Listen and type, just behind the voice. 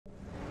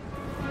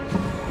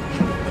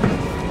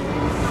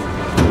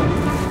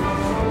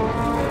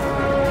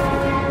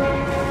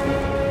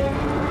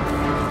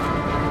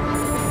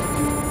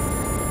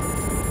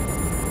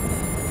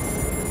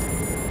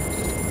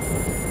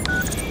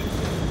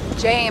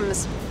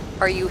James,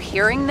 are you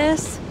hearing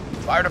this?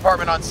 Fire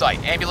department on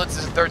site. Ambulance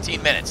is in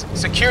 13 minutes.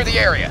 Secure the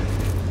area.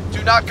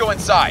 Do not go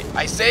inside.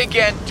 I say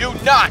again, do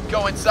not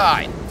go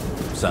inside.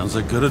 Sounds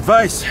like good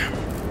advice.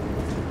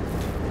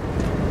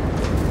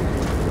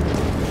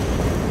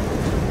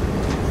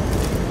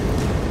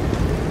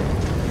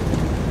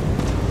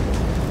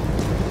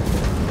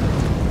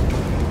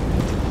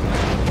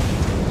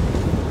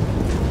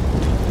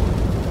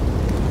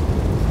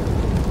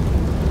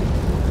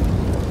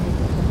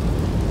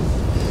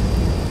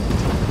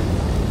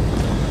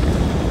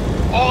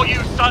 All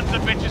you sons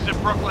of bitches in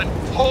Brooklyn,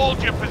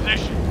 hold your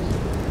positions.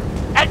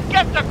 And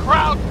get the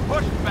crowd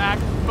pushed back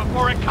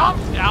before it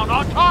comes down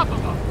on top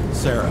of them.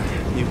 Sarah,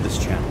 mute this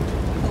channel.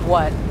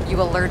 What,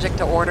 you allergic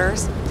to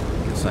orders?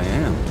 Guess I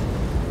am.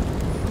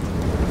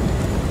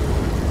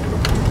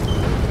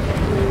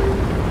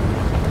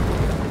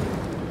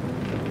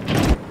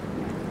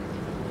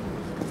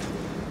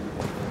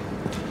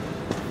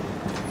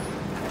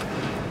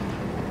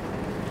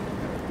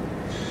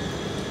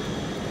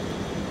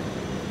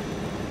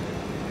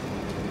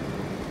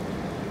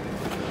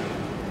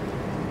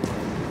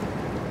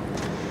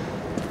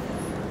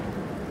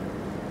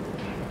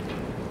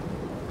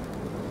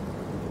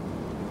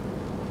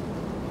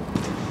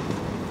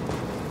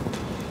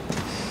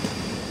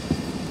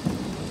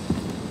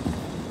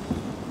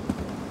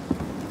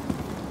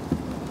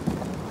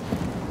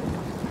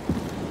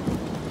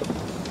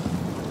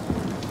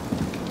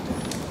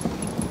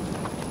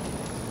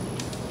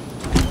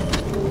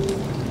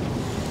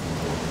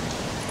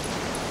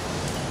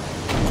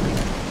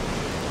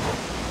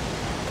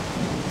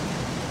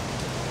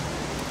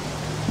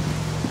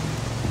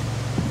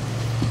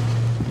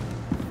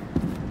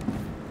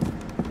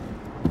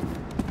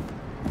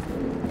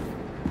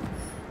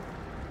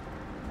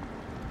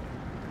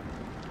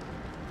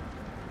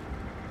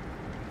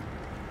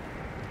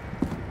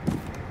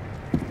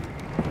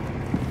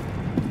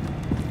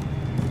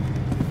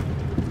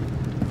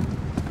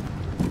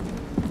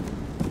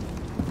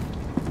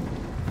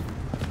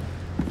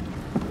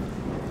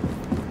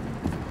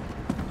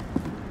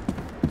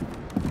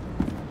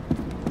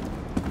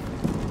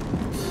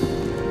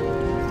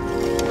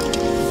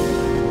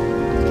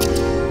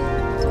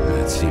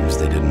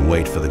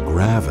 Wait for the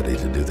gravity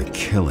to do the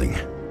killing.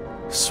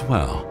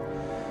 Swell.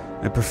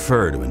 I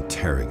prefer to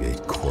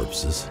interrogate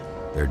corpses.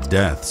 Their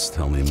deaths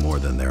tell me more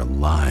than their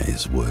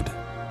lies would.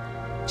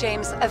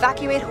 James,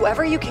 evacuate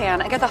whoever you can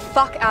and get the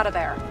fuck out of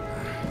there.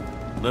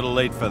 Little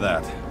late for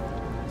that.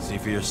 See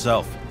for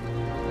yourself.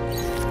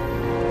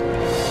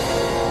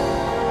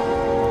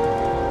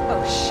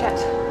 Oh shit.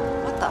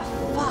 What the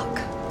fuck?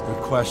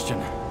 Good question.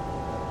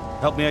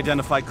 Help me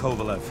identify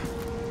Kovalev.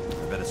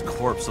 I bet his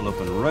corpse will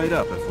open right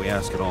up if we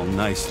ask it all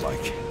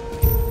nice-like.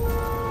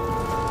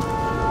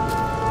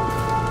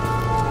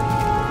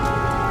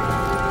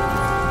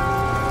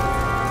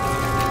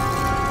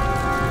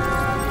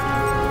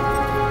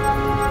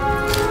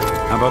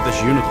 How about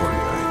this unicorn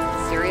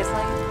guy?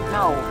 Seriously?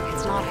 No,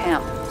 it's not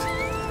him.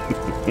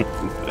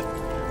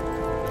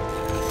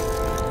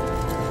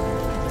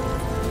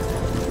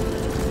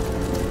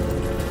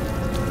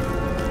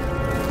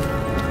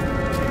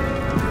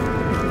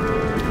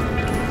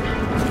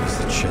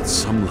 Shed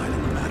some light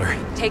on the matter.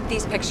 Take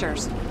these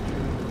pictures.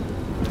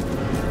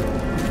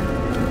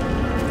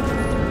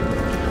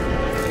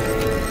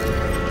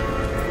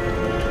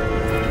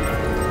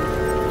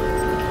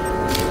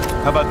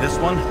 How about this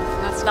one?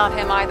 That's not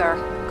him either.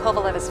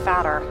 Kovalev is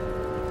fatter.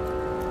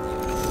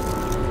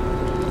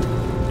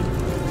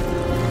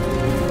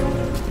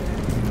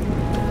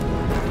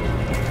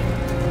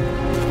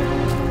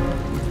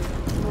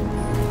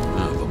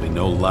 Oh, there'll be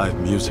no live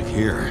music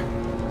here.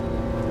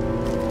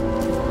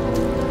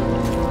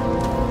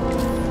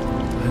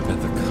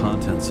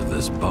 Contents of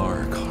this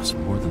bar cost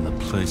more than the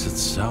place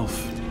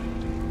itself.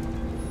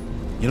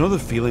 You know the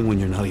feeling when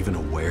you're not even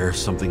aware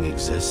something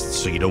exists,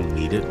 so you don't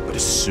need it, but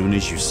as soon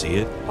as you see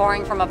it?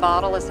 Pouring from a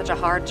bottle is such a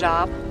hard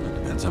job. It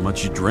depends how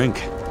much you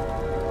drink.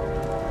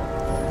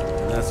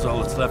 And that's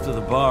all that's left of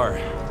the bar.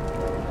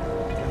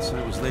 Guess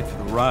I was late for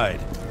the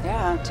ride.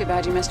 Yeah, too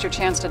bad you missed your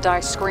chance to die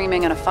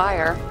screaming in a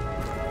fire.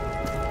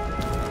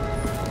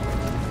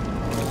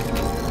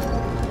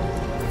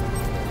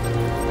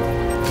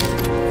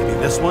 Maybe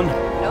this one?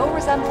 No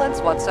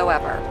resemblance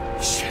whatsoever.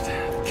 Shit,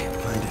 can't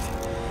find it.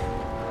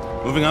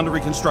 Moving on to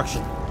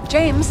reconstruction.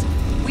 James,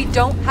 we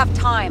don't have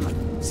time.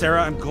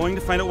 Sarah, I'm going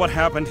to find out what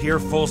happened here,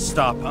 full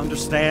stop.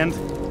 Understand?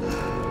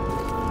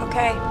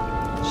 Okay,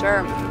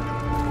 sure.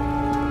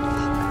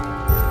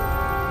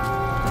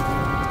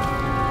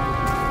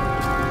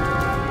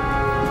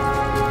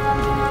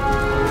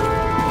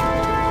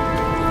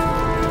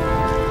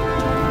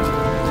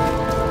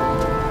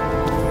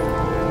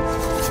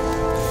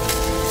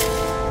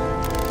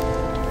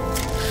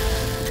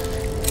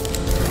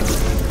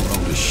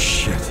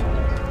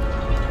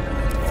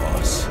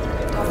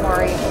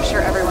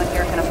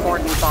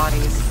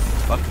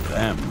 Fuck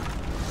them.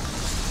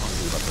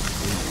 Talking about the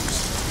blues.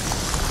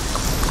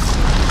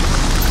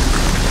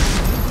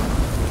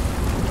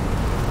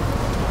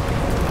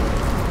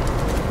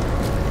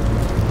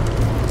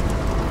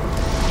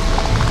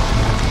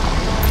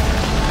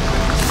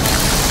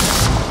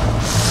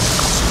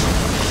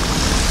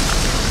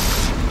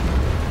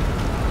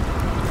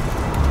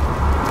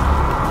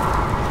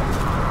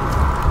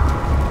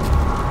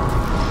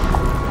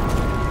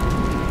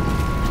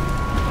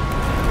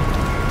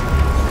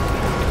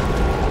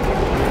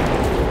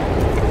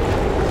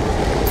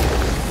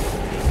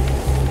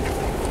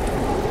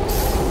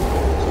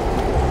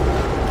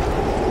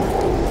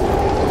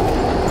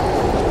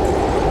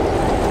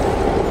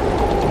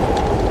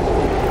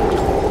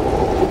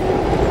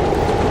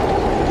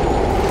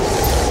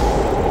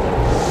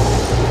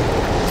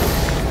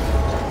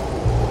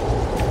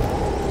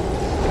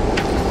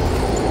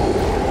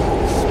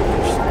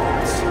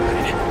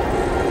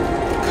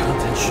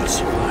 should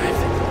survive.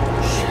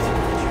 Shit,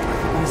 did you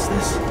recognize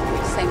this?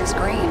 Same as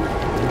green.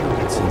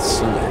 No, it's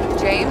inside.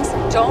 James,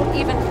 don't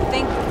even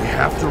think. We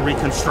have to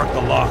reconstruct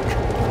the lock.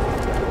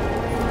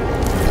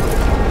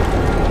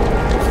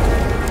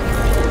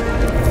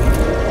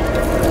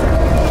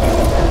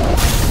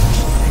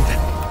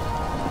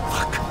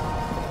 Fuck.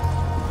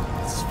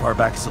 It's as far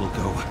back as it'll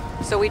go.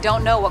 So we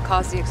don't know what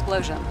caused the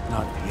explosion.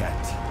 Not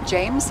yet.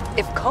 James,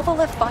 if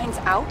Kovalev finds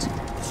out...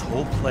 This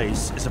whole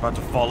place is about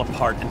to fall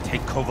apart and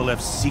take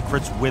Kovalev's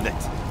secrets with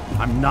it.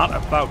 I'm not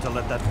about to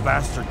let that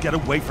bastard get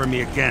away from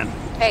me again.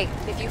 Hey,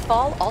 if you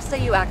fall, I'll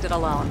say you acted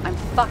alone. I'm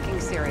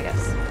fucking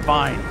serious.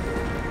 Fine.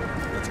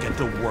 Let's get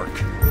to work.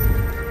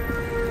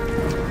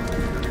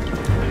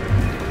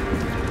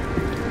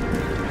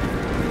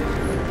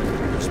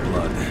 There's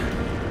blood.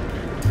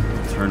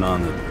 Turn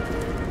on the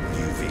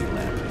UV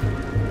lamp.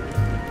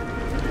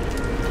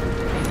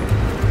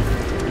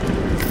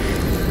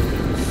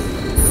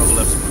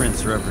 Kovalev's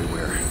prints are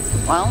everywhere.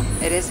 Well,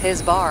 it is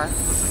his bar.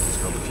 Looks like he's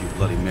spilled a few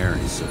Bloody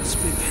Marys, so to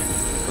speak.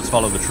 Let's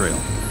follow the trail.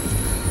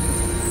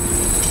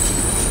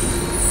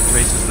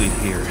 Traces lead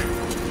here.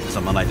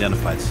 Some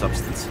unidentified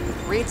substance.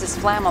 Reed's is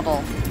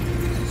flammable.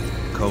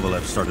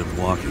 Kovalev started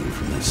walking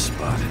from this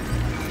spot.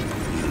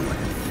 Feeling like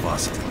a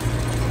faucet.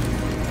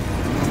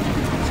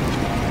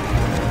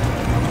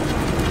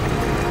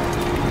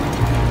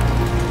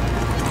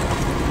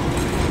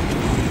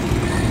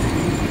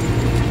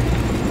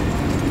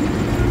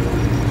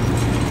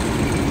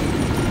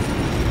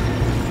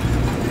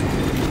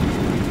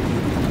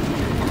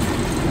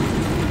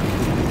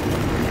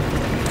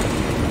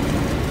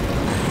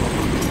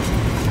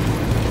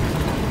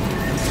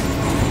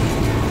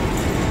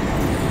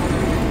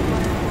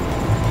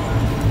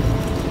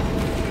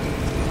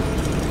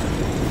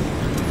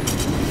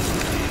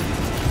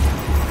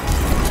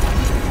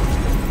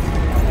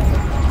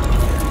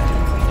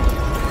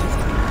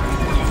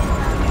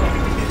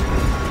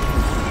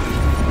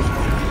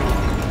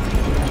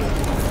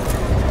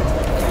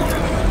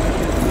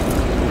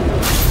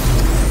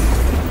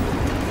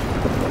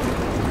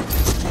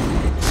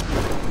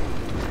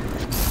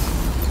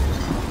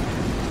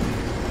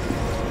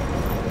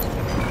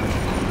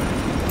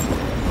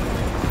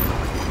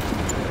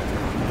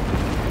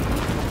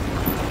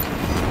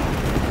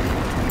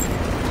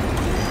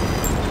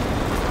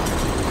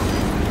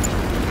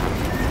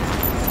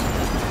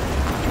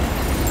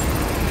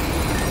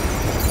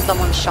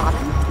 Someone shot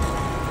him?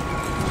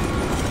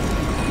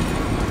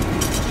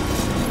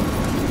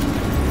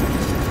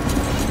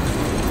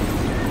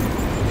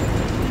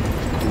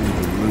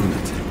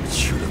 Lunatic,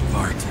 shoot a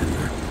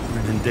bartender. We're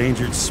an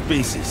endangered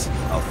species.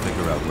 I'll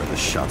figure out where the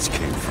shots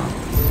came from.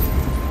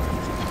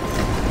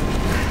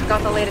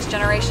 Got the latest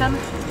generation?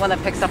 One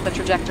that picks up the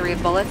trajectory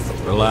of bullets?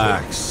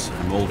 Relax.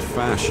 I'm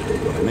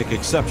old-fashioned, but I make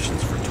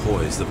exceptions for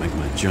toys that make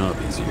my job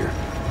easier.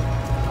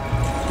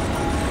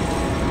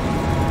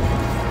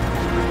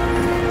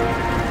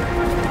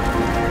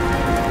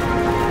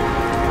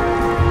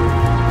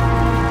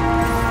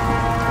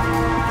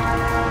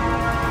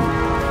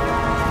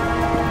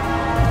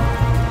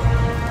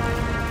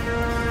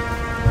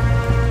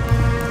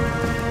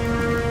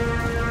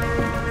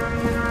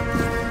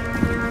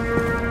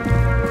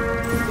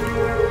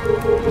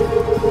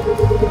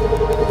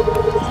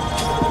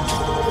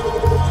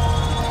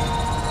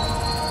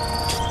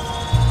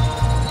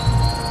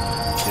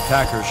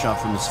 Attacker shot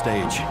from the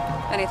stage.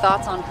 Any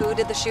thoughts on who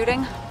did the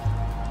shooting?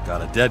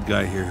 Got a dead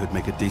guy here who'd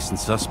make a decent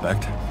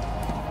suspect.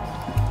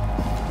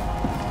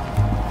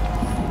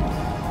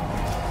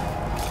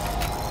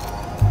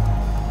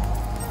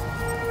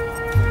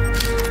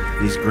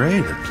 He's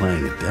great at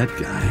playing a dead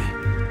guy.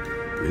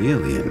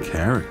 Really in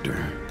character.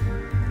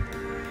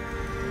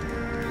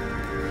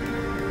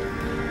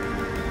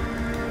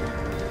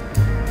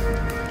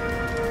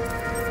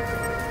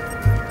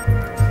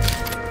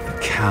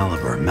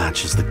 Caliber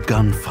matches the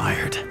gun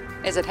fired.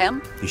 Is it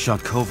him? He shot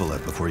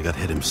Kovalev before he got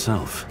hit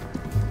himself.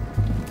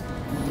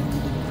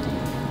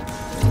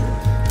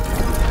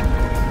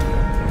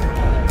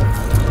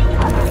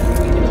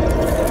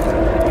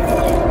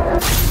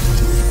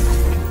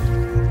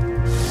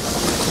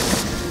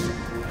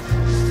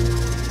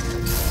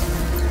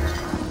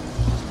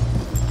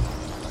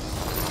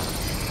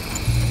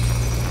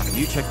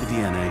 You check the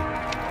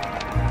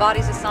DNA.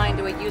 Body's assigned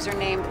to a user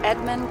named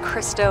Edmund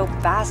Christo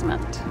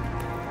Basment.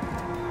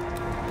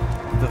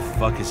 Who the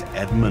fuck is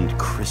Edmund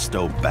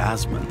Christo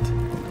Basment?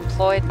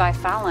 Employed by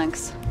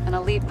Phalanx, an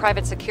elite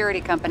private security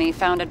company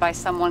founded by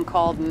someone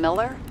called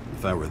Miller.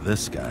 If I were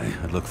this guy,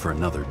 I'd look for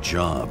another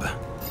job.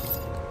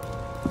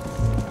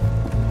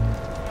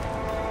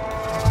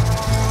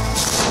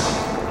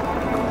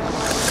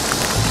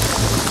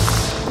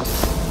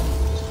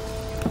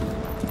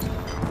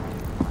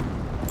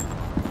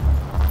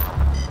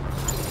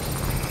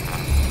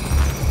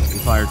 He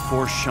fired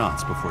 4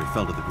 shots before he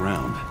fell to the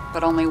ground.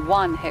 But only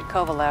one hit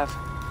Kovalev.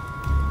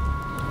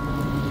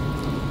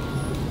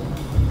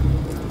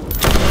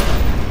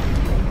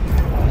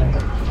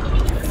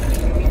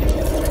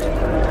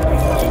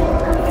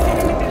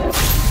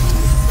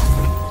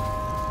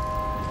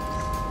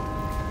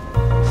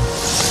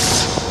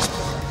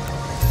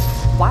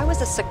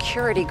 was a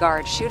security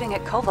guard shooting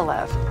at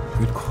Kovalev?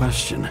 Good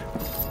question.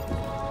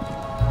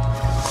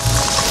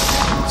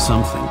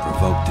 Something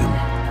provoked him.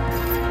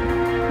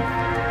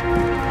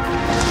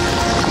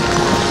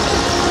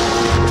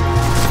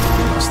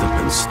 He must have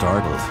been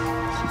startled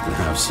to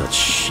have such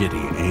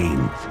shitty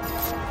aim.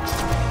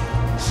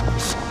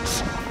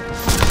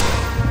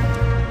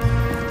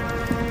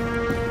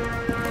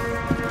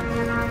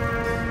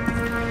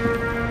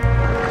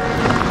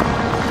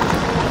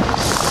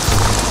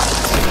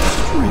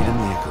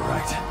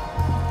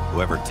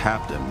 Whoever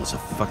tapped him was a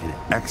fucking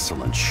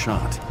excellent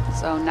shot.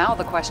 So now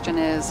the question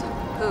is,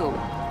 who?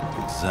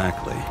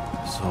 Exactly.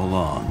 So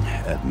long,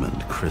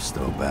 Edmund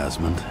Christo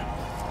Basment.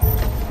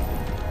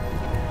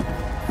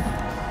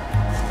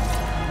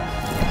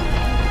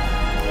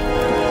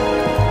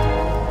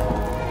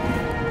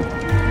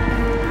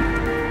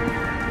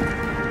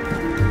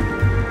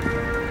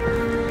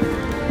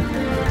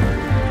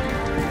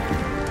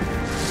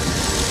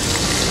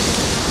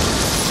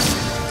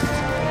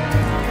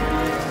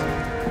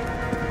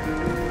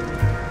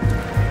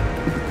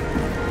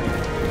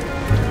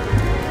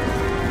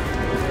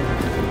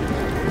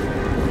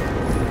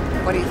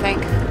 What do you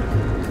think?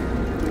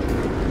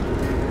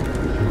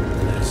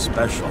 That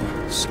special,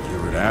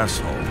 skewered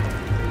asshole.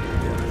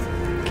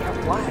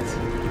 Get what?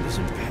 He was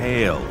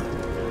impaled.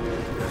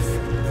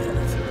 Forget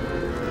it.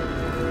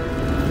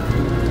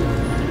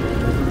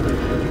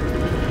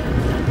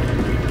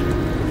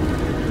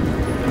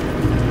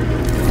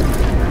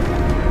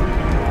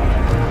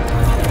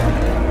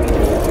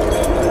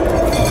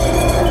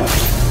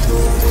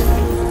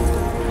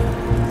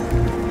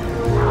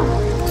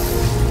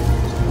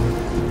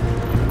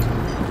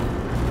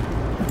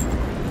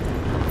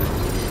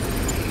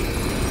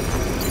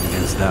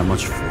 That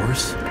much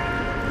force?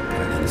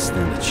 I didn't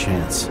stand a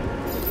chance.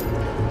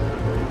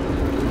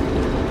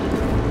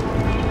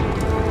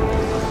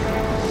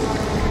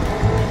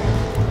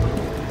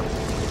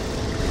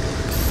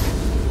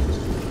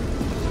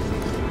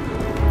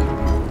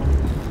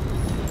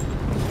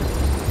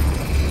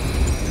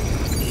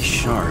 These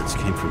shards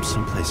came from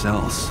someplace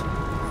else.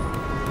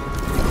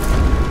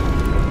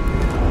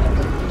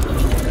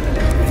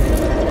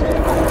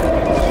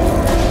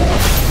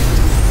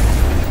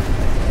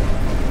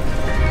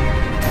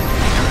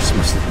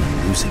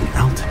 Losing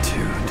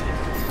altitude.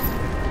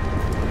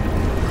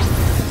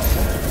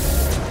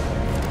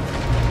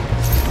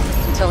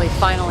 Until he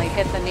finally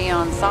hit the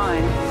neon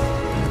sign.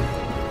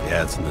 The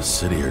ads in the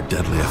city are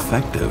deadly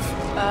effective.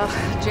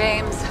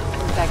 James,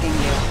 I'm begging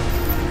you.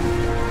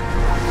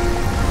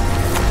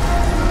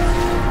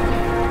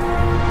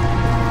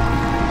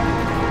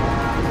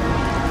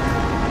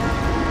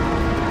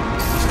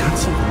 He's got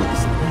something with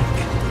his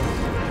neck.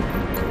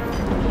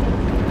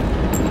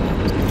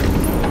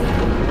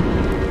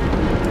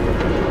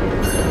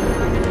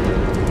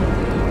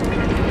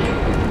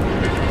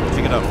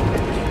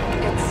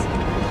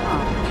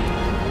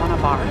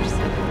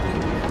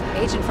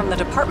 Agent from the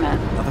department.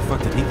 How the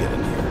fuck did he get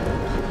in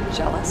here?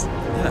 Jealous?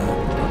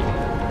 Yeah.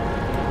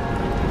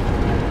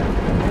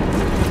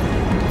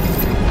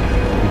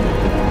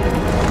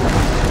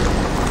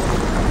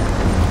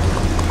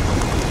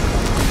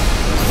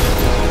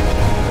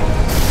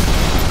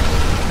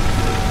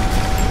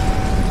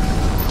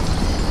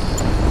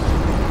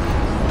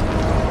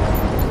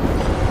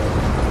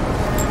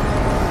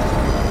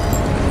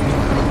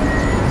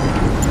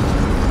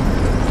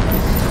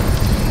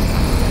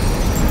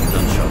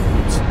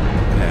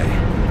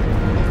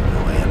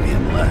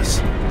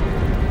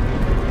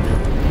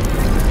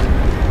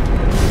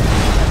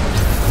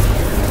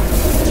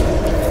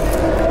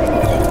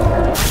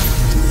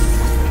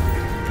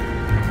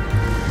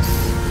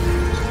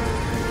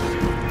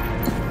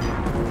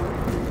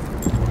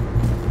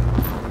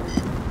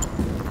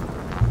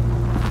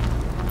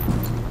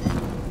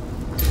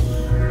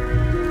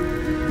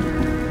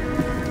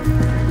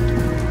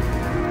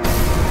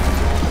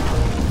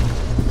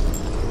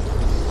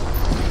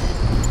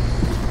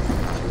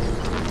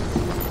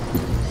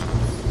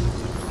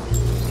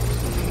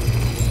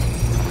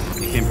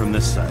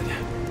 This side,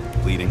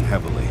 bleeding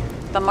heavily.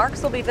 The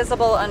marks will be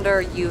visible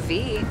under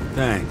UV.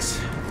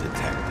 Thanks,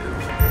 detective.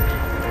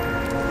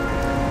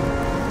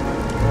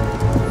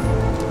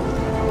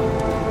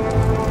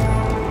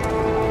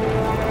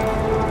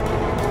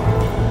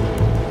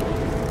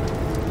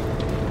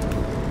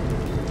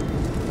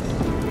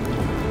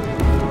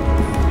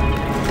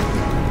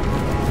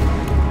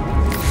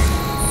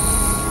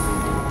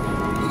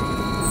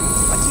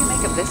 What do you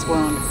make of this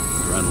wound?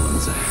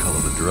 Adrenaline's a hell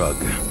of a drug.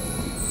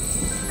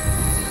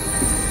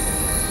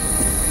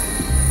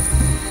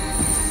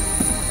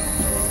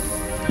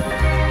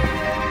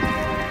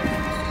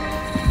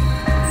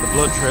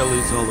 The blood trail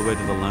leads all the way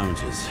to the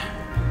lounges.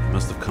 It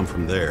must have come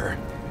from there.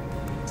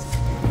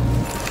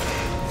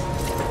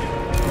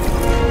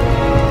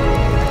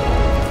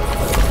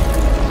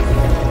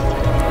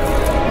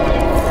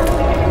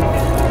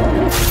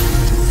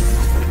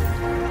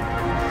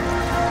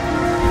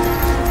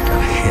 Got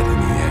a hit in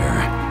the air.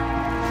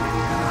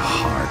 And a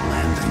hard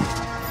landing.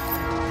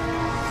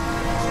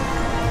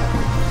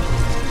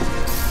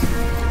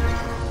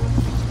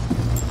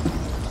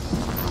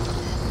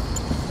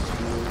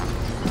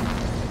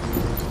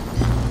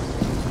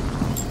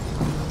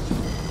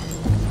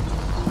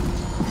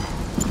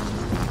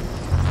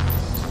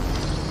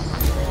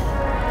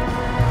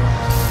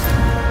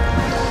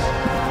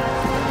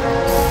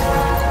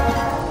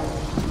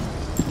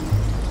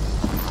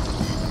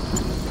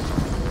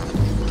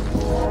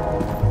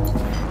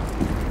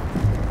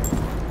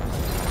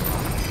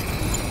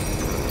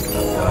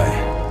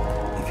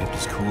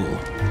 cool.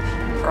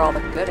 For all the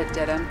good it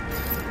did him.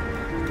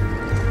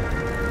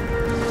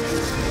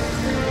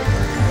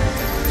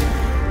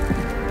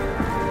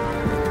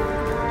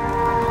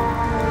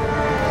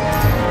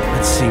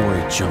 Let's see where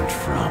he jumped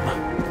from.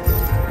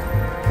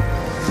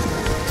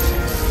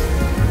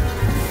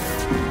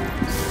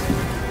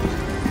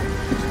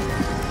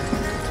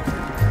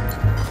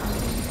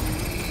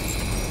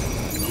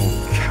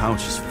 Whole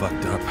couch is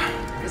fucked up.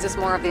 Is this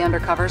more of the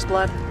undercover's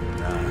blood?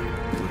 Nah,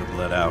 would have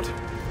bled out.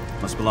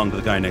 Must belong to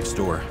the guy next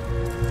door.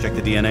 Check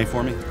the DNA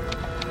for me.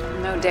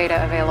 No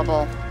data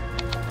available.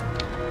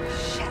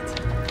 Shit.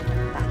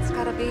 That's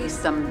gotta be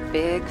some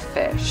big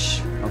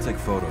fish. I'll take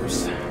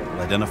photos.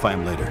 We'll identify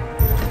him later.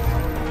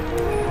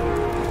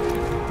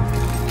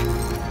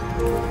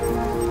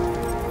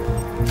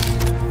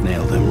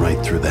 Nailed him right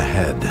through the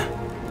head.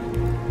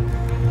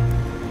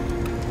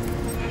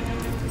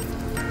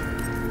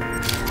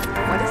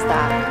 What is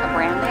that? A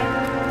brand name?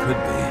 Could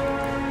be.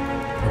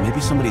 Or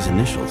maybe somebody's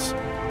initials.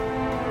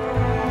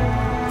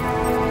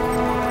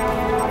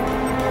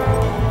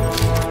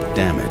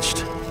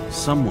 Damaged.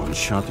 Someone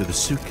shot through the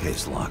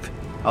suitcase lock.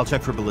 I'll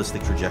check for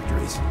ballistic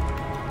trajectories.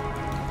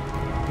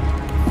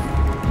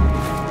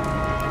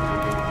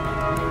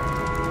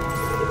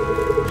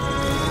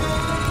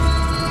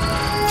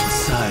 The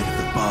side of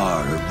the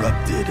bar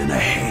erupted in a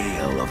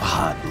hail of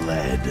hot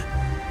lead.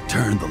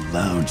 Turned the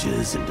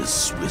lounges into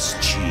Swiss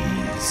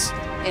cheese.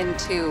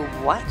 Into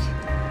what?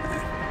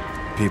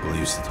 People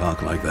used to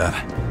talk like that.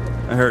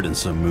 I heard in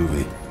some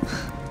movie.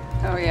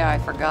 Oh yeah, I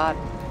forgot.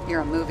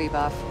 You're a movie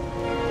buff.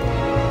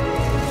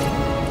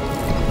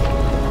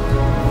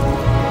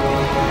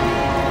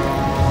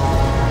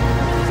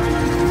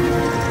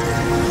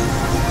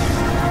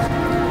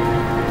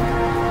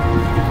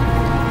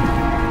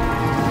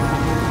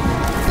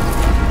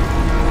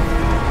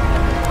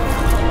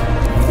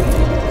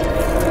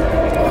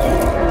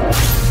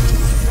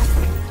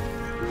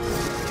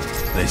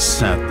 They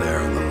sat there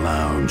in the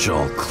lounge,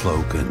 all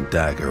cloak and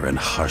dagger and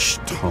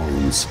hushed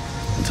tones,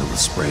 until the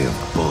spray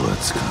of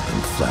bullets caught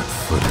them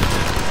flat-footed.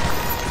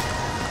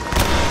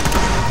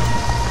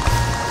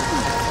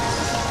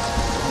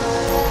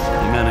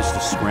 He managed to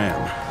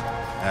scram.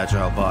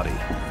 Agile body,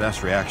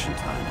 fast reaction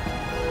time.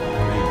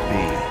 Grade B,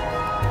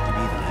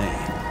 maybe even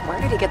A. Where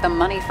did he get the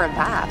money for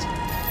that?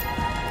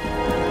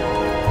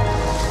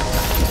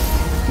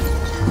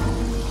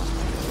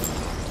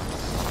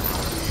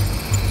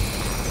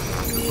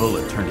 The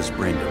bullet turned his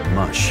brain to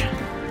mush.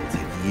 It'll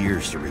take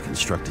years to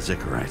reconstruct his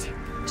Icarite.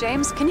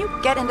 James, can you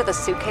get into the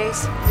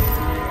suitcase?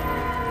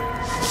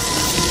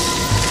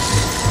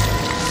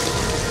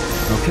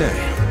 Okay.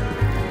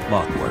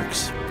 Lock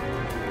works.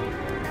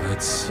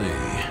 Let's see.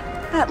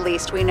 At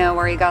least we know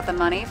where he got the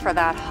money for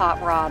that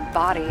hot rod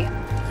body.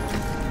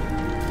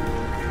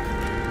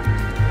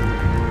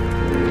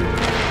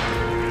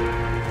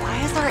 Why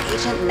is our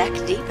agent neck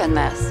deep in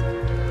this?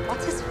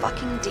 What's his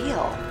fucking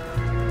deal?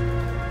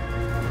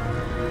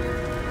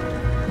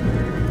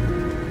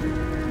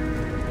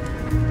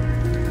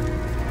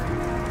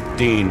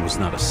 Dean was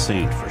not a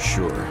saint for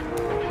sure.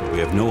 We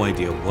have no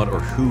idea what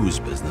or whose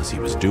business he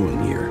was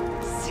doing here.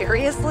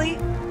 Seriously?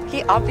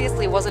 He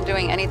obviously wasn't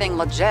doing anything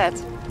legit.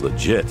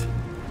 Legit?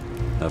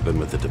 I've been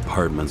with the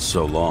department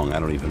so long, I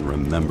don't even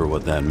remember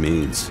what that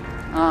means.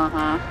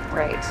 Uh-huh,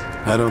 right.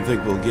 I don't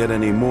think we'll get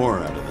any more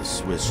out of the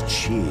Swiss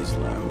cheese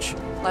lounge.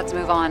 Let's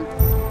move on.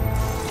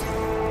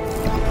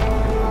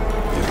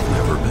 You've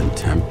never been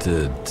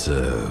tempted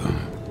to...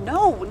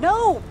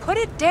 No, put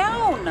it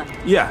down!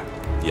 Yeah,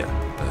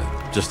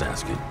 just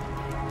asking.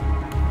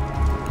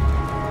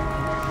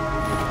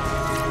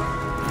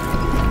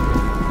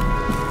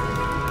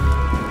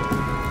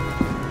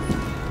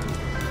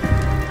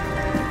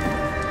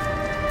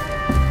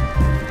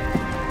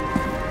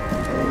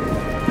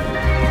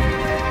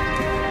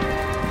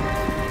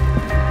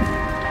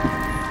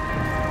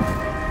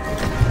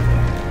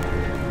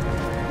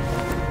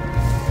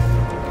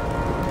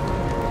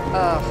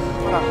 Ugh,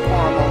 what a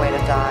horrible way to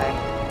die.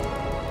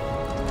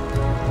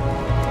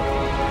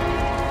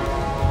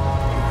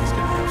 He's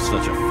gonna have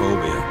such a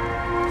phobia.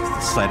 Just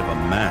the sight of a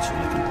match will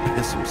make him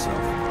piss himself.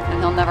 And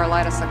he'll never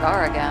light a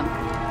cigar again.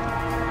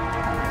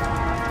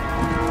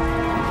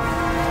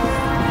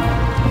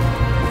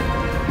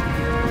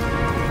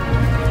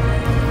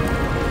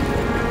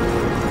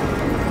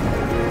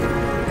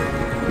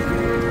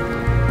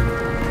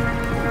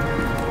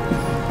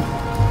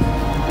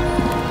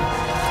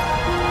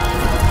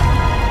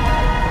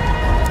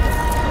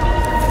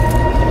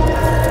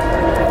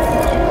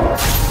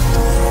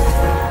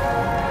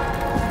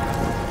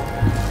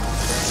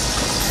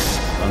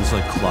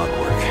 Like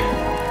clockwork.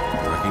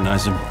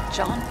 Recognize him?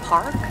 John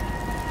Park?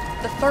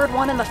 The third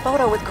one in the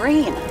photo with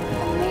Green.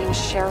 The main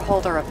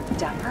shareholder of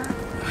Demmer?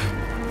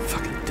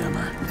 Fucking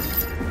Demmer.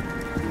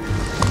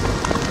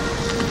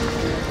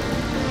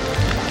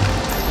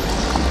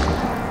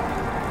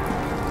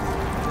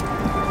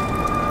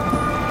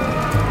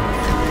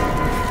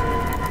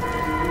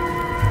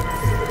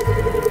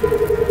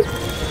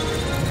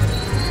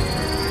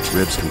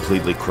 Ribs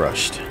completely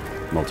crushed.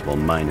 Multiple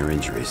minor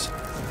injuries.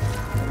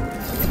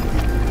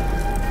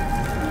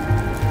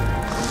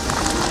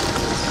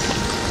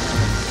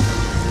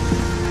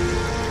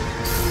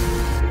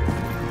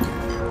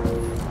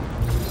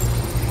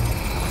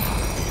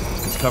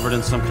 covered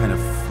in some kind of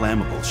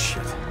flammable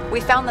shit.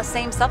 We found the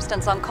same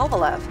substance on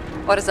Kovalev.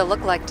 What does it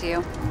look like to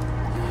you?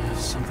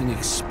 Something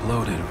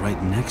exploded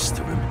right next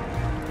to him.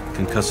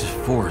 Concussive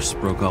force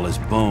broke all his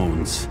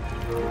bones.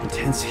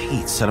 Intense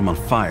heat set him on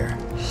fire.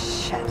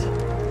 Shit.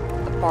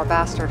 The poor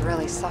bastard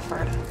really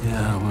suffered.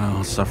 Yeah,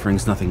 well,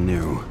 suffering's nothing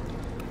new.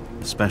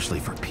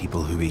 Especially for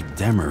people who eat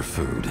Demer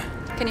food.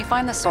 Can you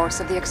find the source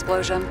of the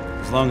explosion?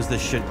 As long as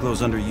this shit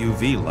glows under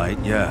UV light,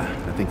 yeah,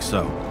 I think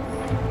so.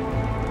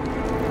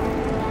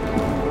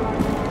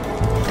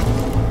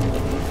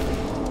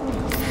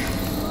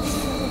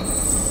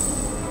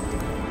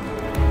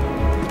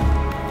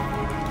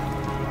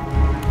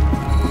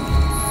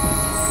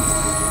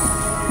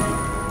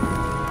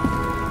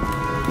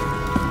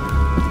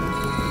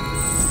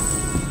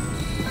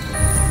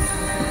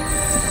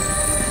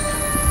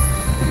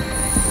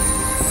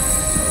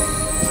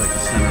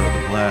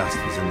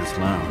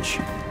 Lounge.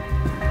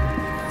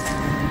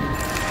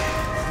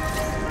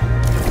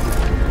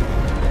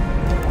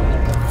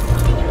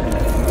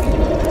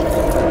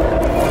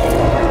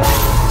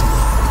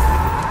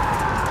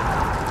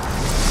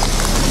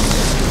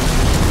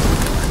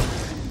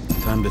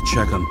 Time to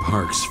check on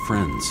Park's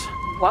friends.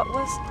 What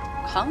was...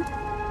 Huh?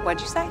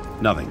 What'd you say?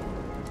 Nothing.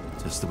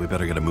 Just that we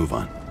better get a move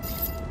on.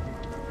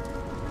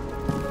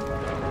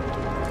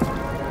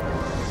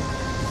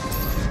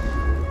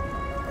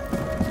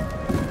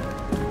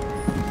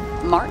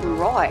 Martin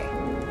Roy,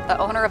 the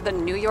owner of the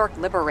New York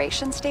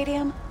Liberation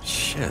Stadium?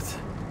 Shit.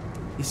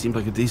 He seemed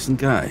like a decent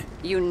guy.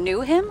 You knew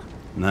him?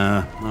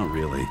 Nah, not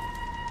really.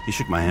 He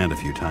shook my hand a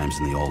few times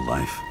in the old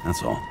life,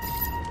 that's all.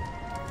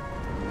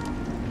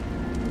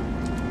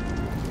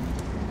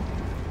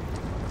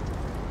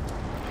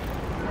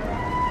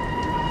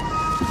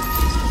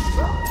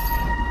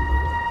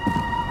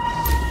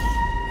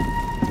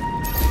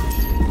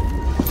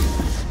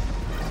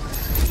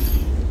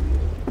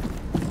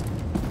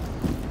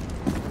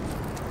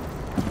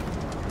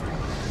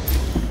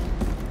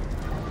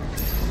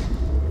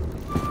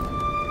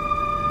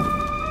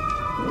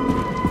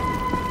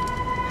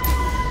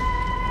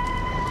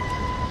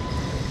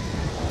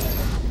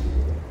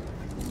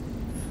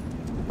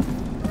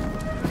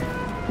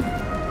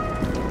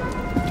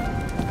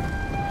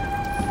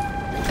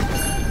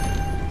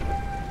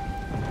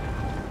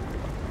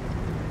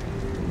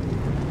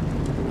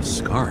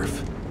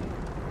 Scarf.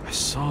 I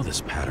saw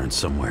this pattern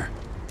somewhere.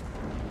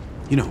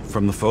 You know,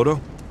 from the photo?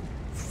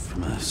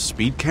 From a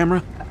speed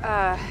camera?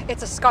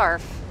 It's a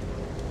scarf.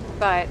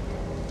 But,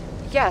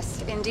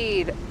 yes,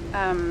 indeed.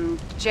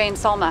 Jane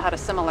Salma had a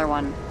similar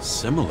one.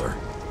 Similar?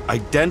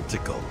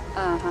 Identical?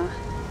 Uh-huh.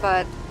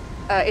 But,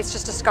 it's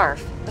just a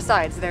scarf.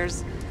 Besides,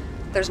 there's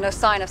no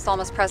sign of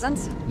Salma's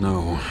presence?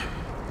 No,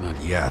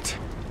 not yet.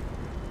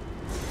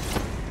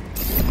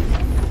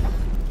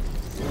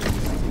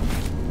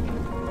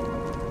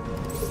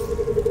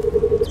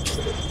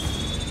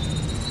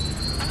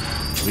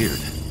 Weird.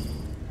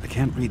 I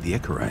can't read the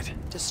Icarite.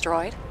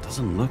 Destroyed?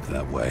 Doesn't look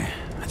that way.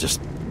 I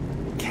just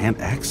can't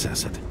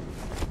access it.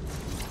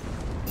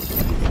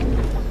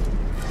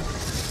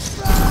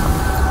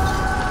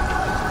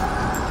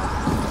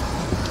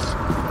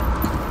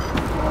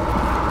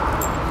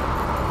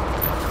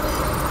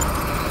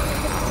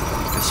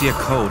 I see a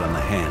code on the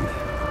hand.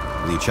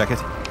 Will you check it?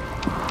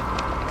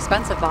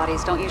 Expensive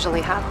bodies don't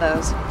usually have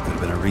those. Could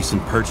have been a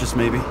recent purchase,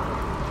 maybe?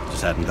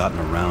 Just hadn't gotten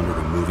around to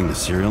removing the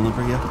serial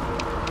number yet?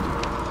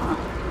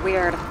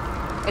 Weird.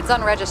 It's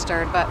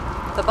unregistered, but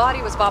the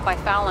body was bought by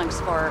Phalanx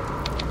for...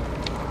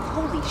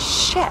 Holy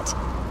shit!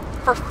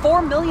 For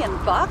 $4 million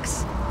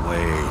bucks?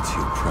 Way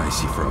too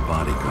pricey for a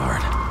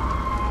bodyguard.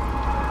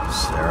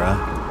 Sarah,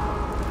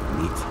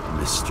 meet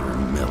Mr.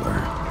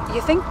 Miller.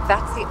 You think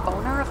that's the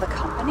owner of the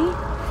company?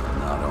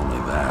 Not only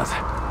that,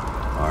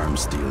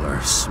 arms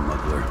dealer,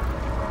 smuggler.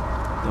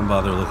 Don't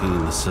bother looking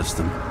in the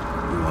system.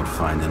 You won't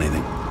find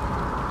anything.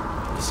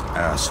 This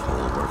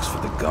asshole works for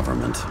the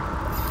government.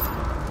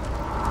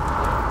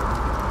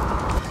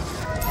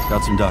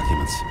 Got some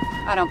documents.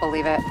 I don't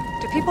believe it.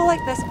 Do people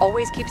like this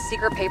always keep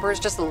secret papers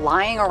just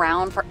lying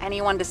around for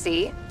anyone to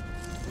see?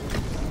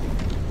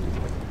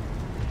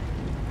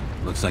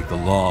 Looks like the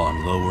law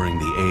on lowering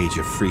the age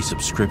of free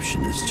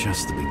subscription is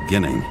just the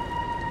beginning.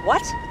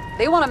 What?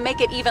 They want to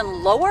make it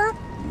even lower?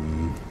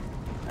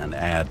 And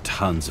add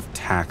tons of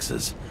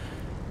taxes.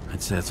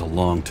 I'd say it's a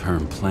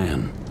long-term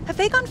plan. Have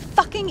they gone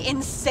fucking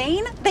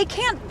insane? They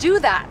can't do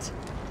that!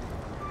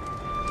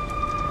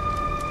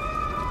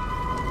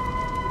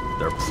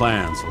 Their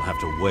plans will have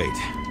to wait.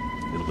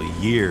 It'll be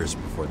years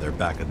before they're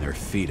back on their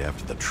feet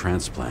after the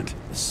transplant,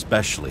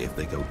 especially if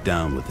they go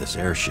down with this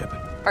airship.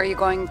 Are you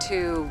going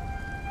to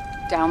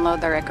download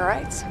their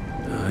Icarites?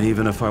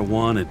 Even if I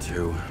wanted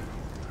to,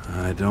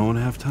 I don't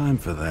have time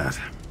for that.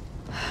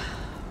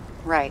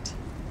 Right.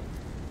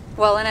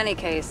 Well, in any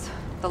case,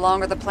 the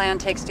longer the plan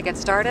takes to get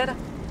started,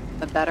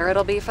 the better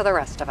it'll be for the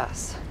rest of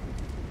us.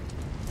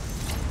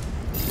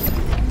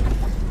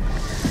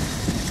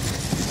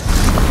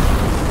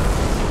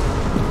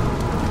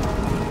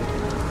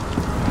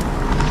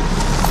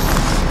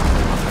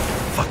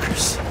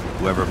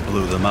 Whoever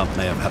blew them up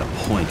may have had a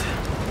point.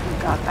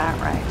 You got that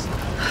right.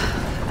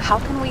 How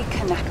can we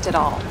connect it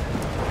all?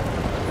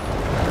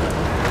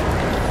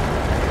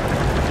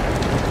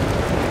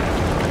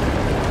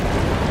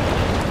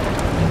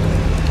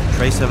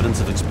 Trace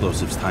evidence of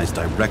explosives ties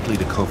directly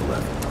to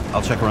Kovalev.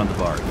 I'll check around the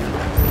bar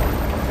again.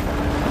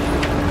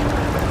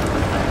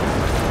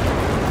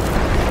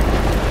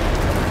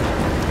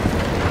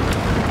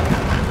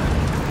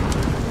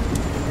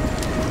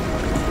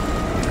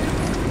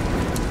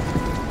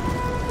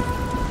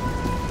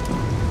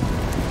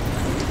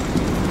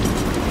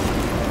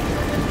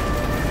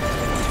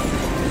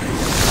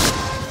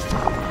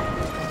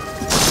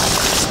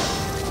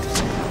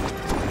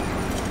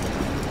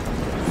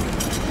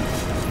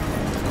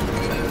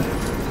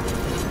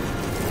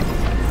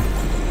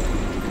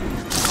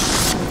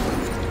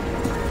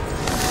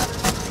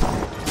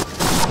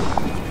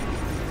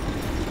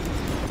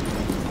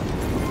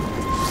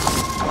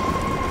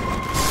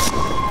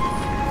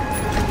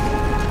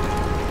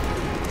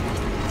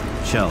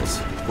 Shells,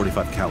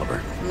 .45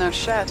 caliber. No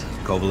shit.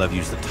 Kovalev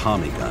used a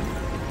Tommy gun.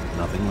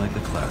 Nothing like the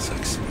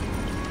classics.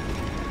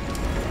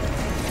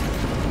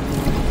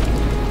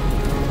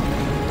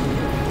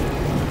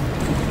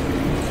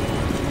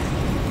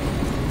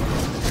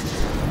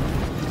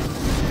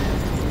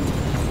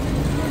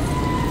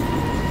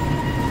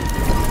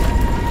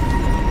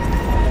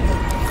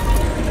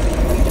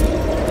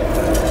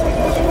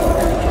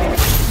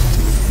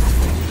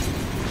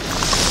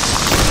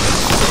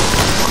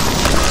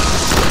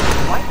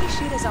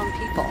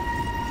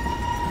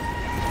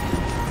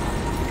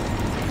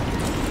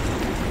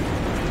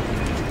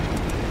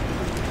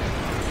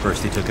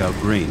 First he took out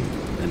Green,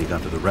 then he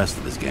got to the rest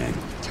of his gang.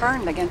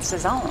 Turned against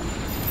his own.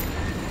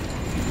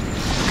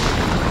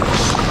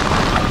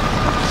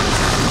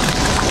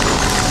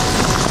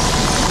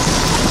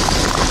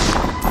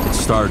 It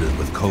started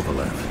with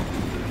Kovalev.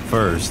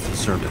 First, he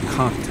served a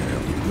cocktail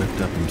he whipped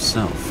up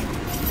himself.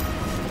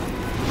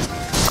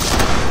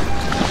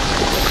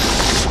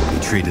 He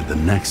treated the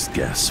next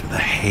guest with a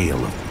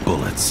hail of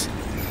bullets.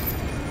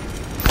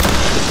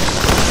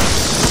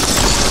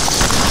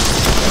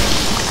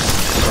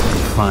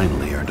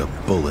 Finally earned a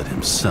bullet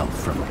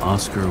himself from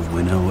Oscar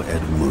Winnow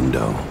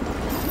Edmundo.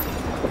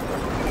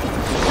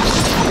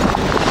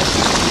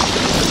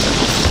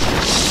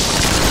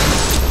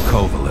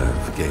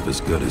 Kovalev gave as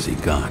good as he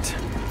got.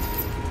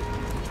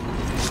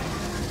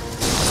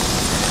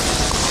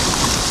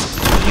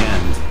 In the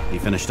end, he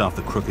finished off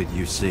the crooked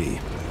UC.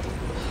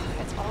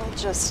 It's all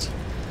just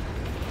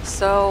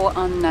so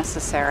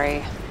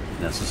unnecessary.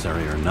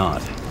 Necessary or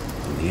not,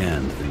 in the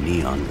end, the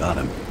neon got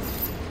him.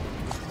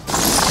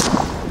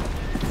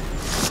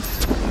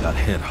 Got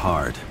hit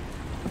hard.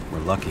 We're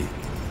lucky.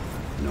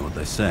 You know what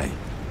they say.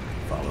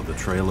 Follow the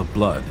trail of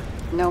blood.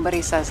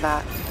 Nobody says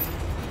that.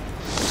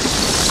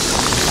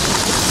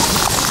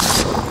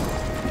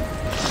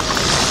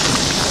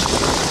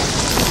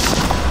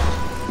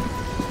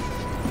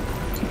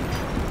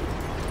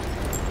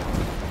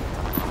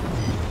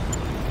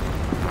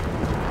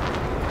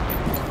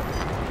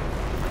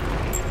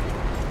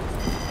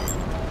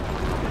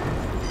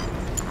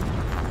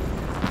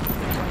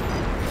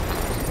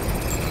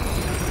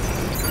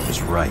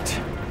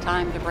 Right.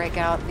 Time to break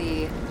out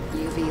the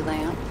UV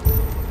lamp.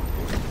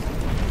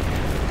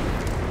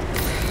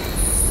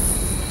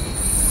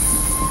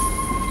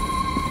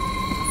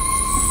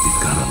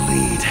 We've got a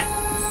lead.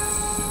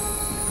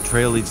 The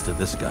trail leads to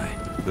this guy.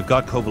 We've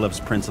got Kovalev's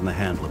prints on the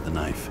handle of the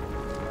knife.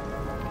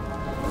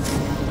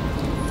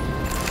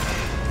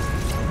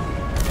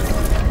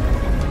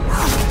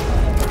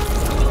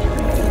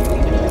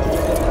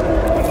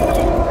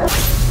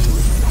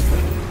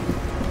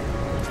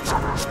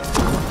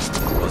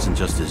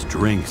 Just his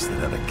drinks that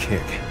had a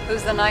kick.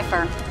 Who's the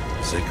knifer?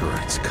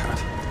 Cigarette's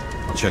cut.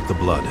 I'll check the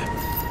blood.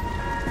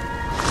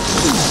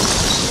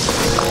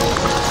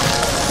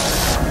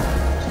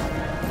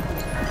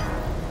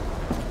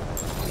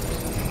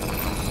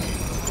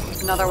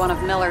 Another one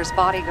of Miller's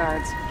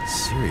bodyguards.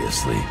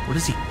 Seriously, where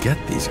does he get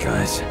these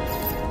guys?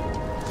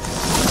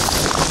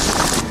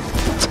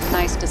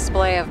 Nice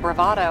display of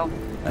bravado.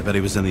 I bet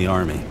he was in the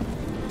army.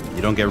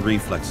 You don't get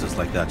reflexes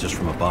like that just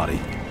from a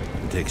body.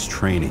 It takes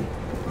training.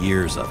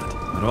 Years of it.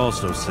 I'd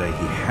also say he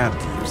had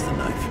to use the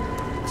knife,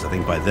 because I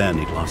think by then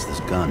he'd lost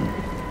his gun.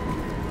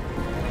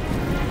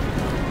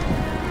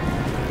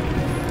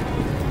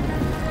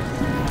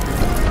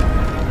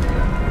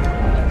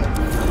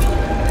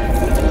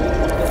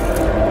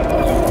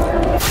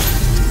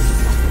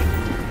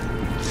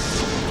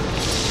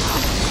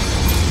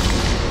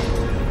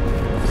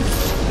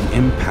 The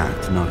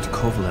impact knocked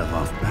Kovalev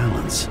off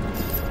balance.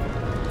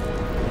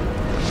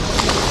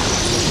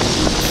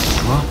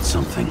 Dropped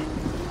something.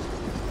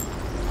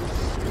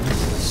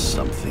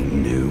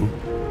 Something new.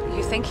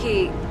 You think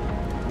he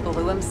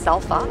blew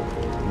himself up?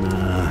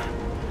 Nah,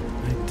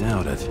 I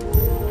doubt it.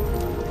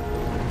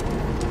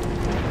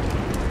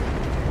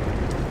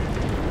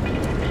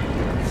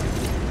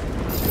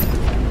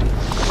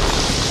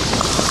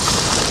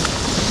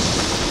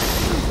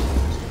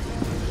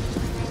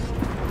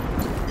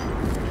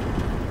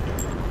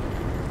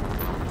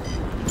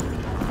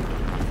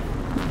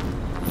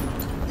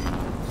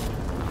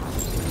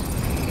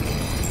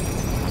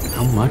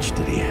 How much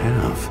did he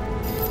have?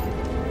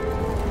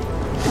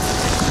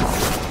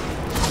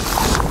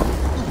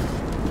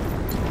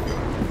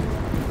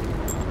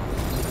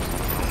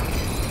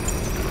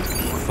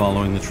 We're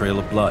following the trail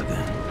of blood.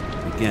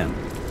 Again.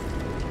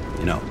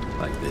 You know,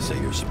 like they say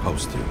you're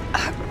supposed to.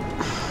 I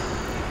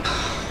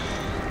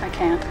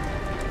can't.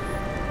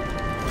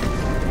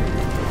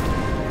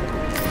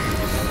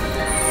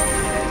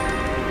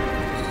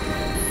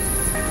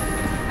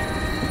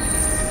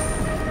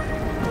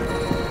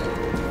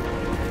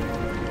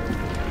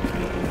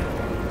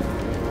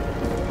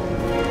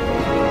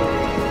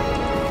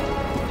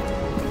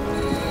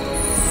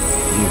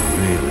 You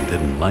really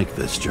didn't like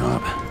this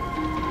job.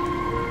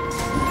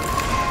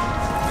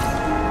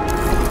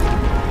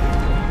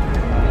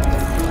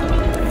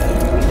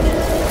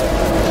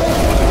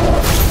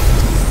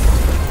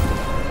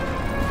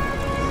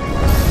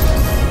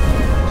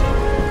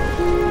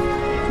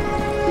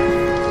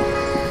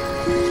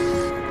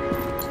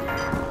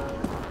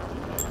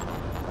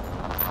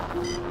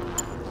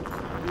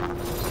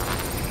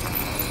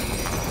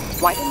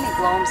 Why didn't he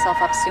blow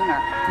himself up sooner?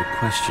 Good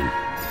question.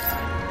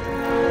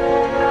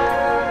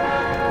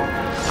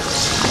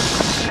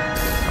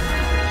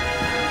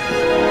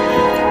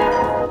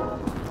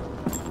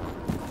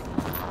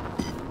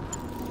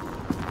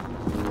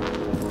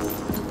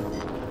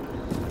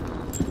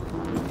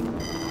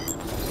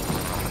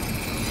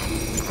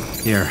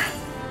 Here,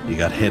 you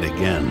got hit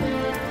again.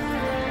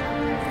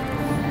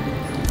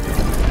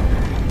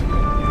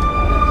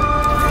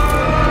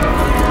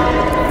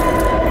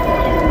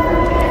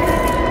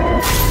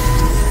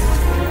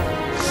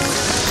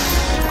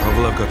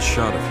 Kovalev got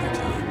shot a few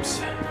times.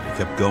 He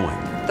kept going.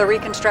 The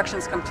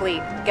reconstruction's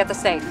complete. Get the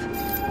safe.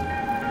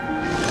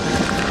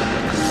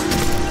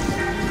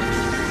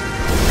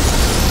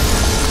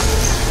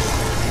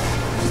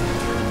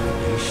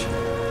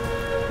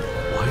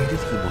 Why did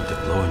he want to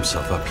blow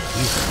himself up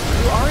here?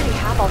 You already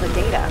have all the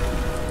data.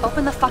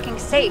 Open the fucking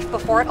safe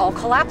before it all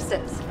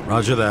collapses.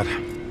 Roger that.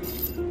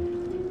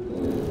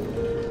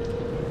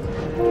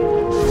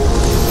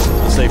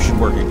 The safe should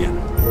work again.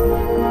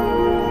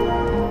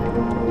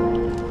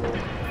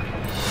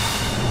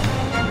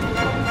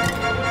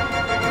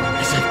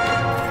 Is it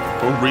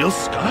a real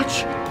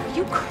scotch? Are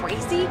you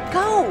crazy?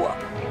 Go!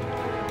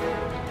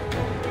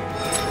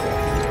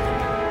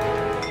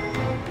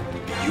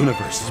 The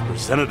universe has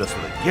presented us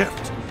with a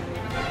gift.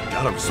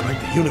 Gotta respect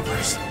the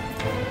universe.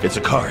 It's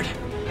a card.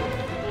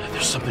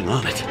 There's something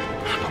on it,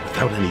 but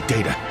without any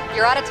data.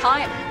 You're out of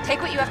time.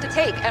 Take what you have to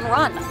take and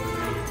run.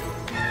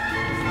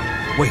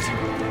 Wait,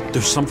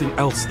 there's something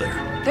else there.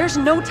 There's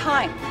no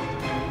time.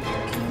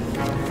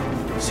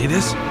 See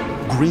this?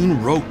 Green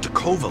road to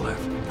Kovalev.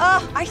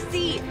 I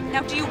see.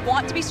 Now, do you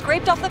want to be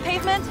scraped off the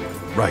pavement?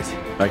 Right.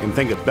 I can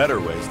think of better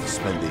ways to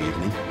spend the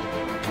evening.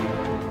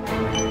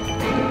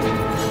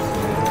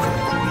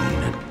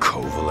 Green and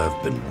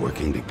Kovalev been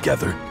working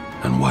together.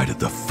 And why did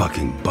the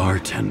fucking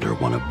bartender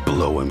want to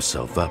blow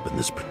himself up in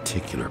this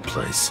particular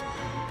place?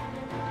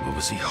 What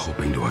was he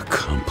hoping to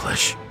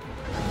accomplish?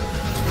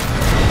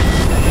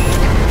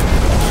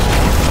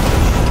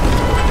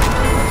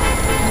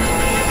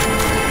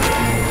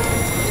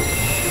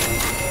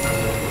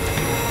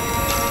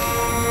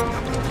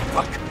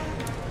 Fuck.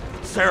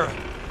 Sarah,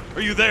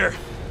 are you there?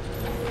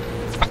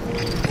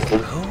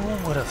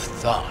 Who would have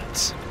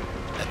thought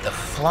that the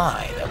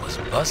fly that was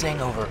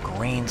buzzing over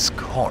Green's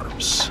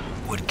corpse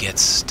would get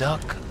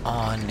stuck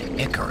on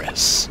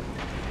Icarus?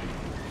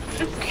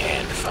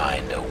 Can't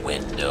find a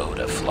window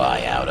to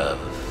fly out of.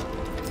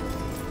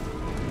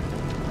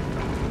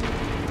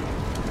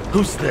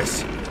 Who's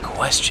this? The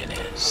question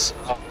is,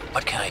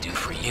 what can I do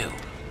for you?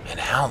 And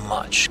how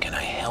much can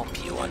I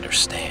help you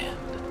understand?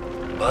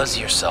 Buzz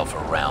yourself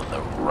around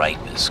the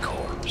ripest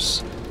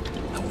corpse.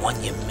 The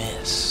one you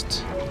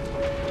missed.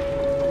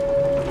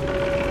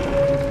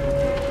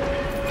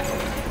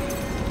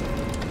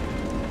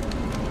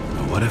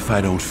 What if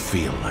I don't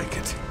feel like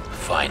it?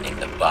 Finding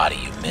the body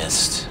you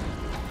missed.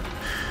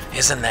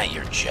 Isn't that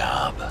your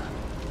job?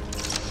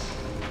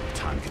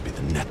 Time could be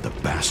the net the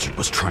bastard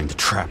was trying to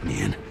trap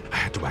me in. I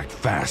had to act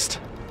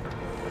fast.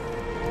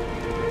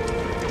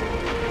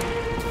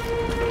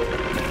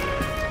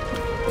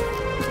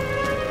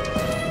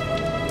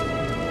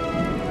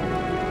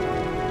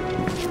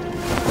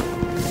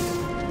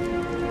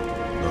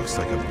 Looks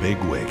like a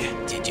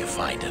bigwig. Did you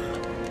find him?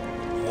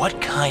 What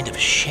kind of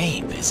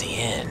shape is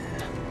he in?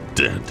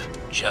 Dead.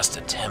 Just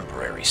a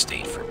temporary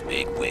state for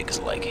bigwigs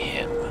like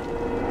him.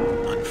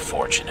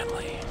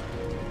 Unfortunately.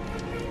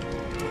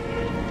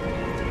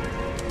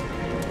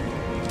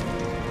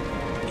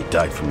 He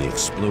died from the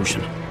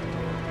explosion.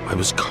 Why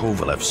was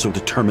Kovalev so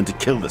determined to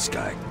kill this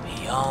guy?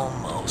 He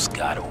almost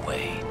got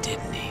away,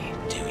 didn't he?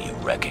 Do you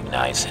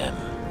recognize him?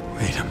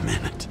 Wait a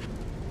minute.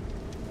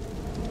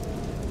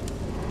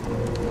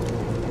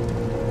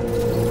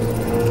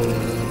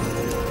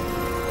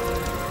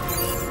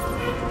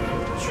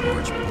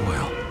 George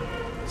Boyle,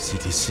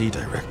 CTC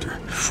director.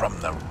 From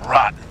the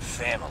rotten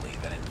family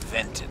that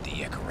invented the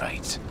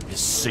Icarite. His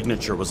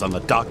signature was on the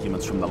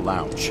documents from the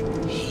lounge.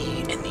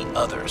 He and the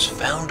others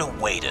found a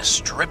way to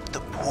strip the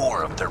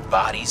poor of their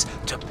bodies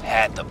to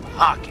pad the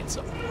pockets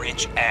of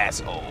rich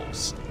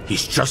assholes.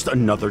 He's just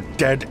another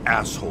dead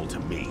asshole to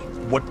me.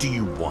 What do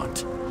you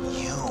want?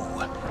 You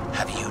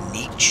have a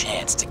unique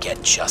chance to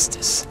get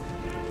justice.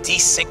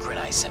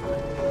 Desynchronize him.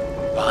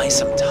 Buy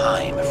some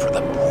time for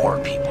the poor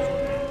people.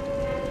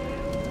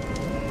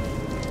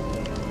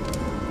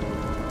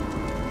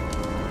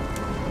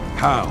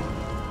 How?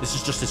 This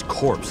is just his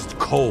corpse. It's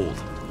cold.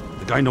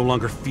 The guy no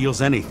longer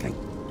feels anything.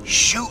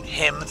 Shoot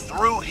him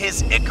through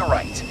his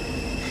Icarite.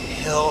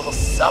 He'll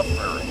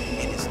suffer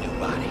in his new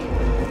body.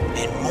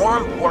 And more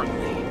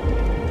importantly,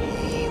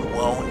 he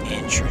won't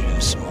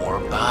introduce more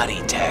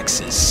body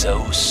taxes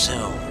so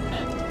soon.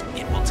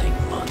 It will take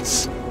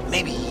months,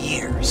 maybe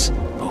years,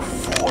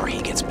 before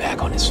he gets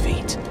back on his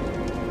feet.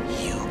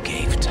 You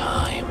gave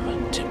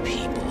time to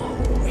people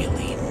who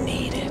really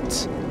need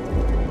it.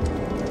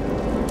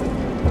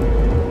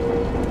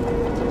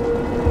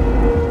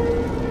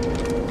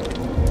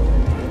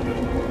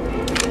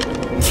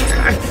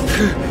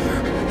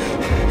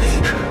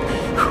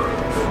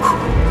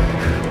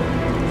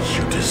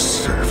 You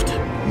deserved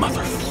it,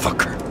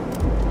 motherfucker.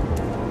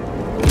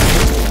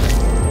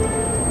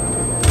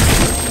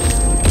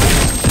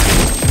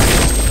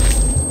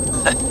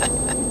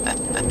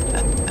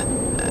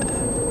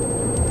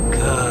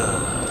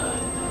 Good.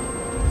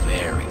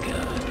 Very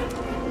good.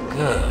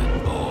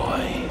 Good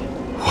boy.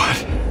 What?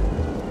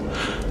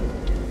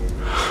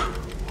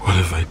 What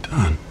have I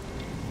done?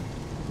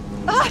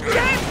 Ah,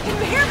 James, can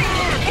you hear me?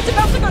 It's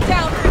about to go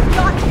down. We've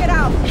got to get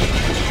out.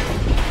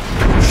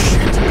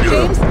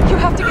 James, you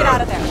have to get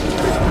out of there.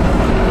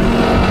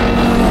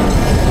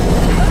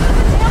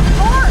 The damn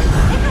car!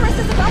 Icarus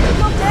is about to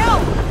go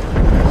down.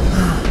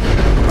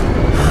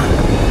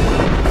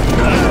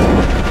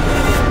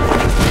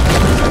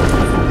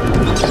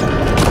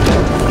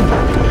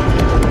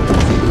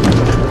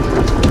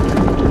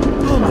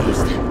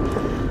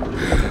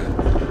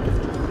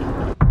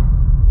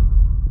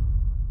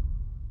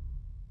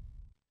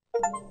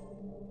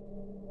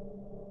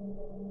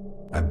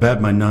 I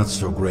bet my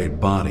not-so-great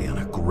body on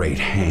a great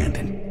hand,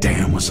 and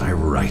damn was I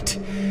right.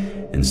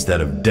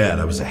 Instead of dead,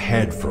 I was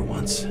ahead for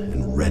once,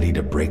 and ready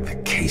to break the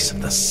case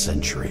of the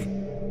century.